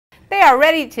They are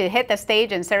ready to hit the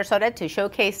stage in Sarasota to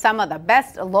showcase some of the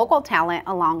best local talent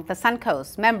along the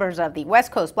Suncoast. Members of the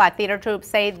Westcoast Black Theatre Troupe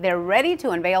say they're ready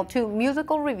to unveil 2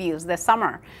 musical revues this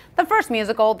summer. The first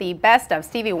musical, The Best of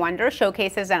Stevie Wonder,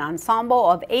 showcases an ensemble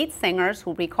of 8 singers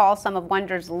who recall some of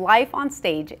Wonder's life on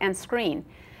stage and screen.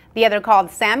 The other, called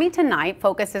Sammy Tonight,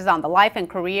 focuses on the life and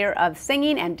career of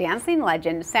singing and dancing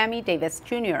legend Sammy Davis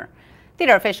Jr.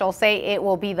 Theater officials say it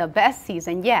will be the best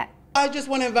season yet. I just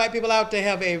want to invite people out to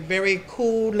have a very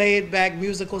cool, laid-back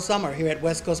musical summer here at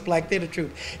Westcoast Black Theatre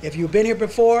Troupe. If you've been here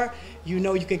before, you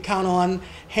know you can count on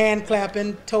hand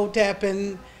clapping, toe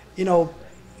tapping, you know,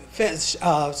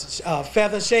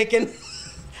 feather shaking.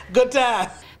 Good time.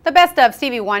 The Best of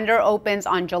Stevie Wonder opens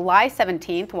on July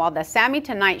 17th, while the Sammy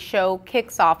Tonight show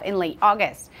kicks off in late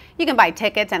August. You can buy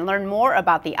tickets and learn more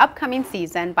about the upcoming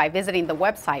season by visiting the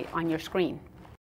website on your screen.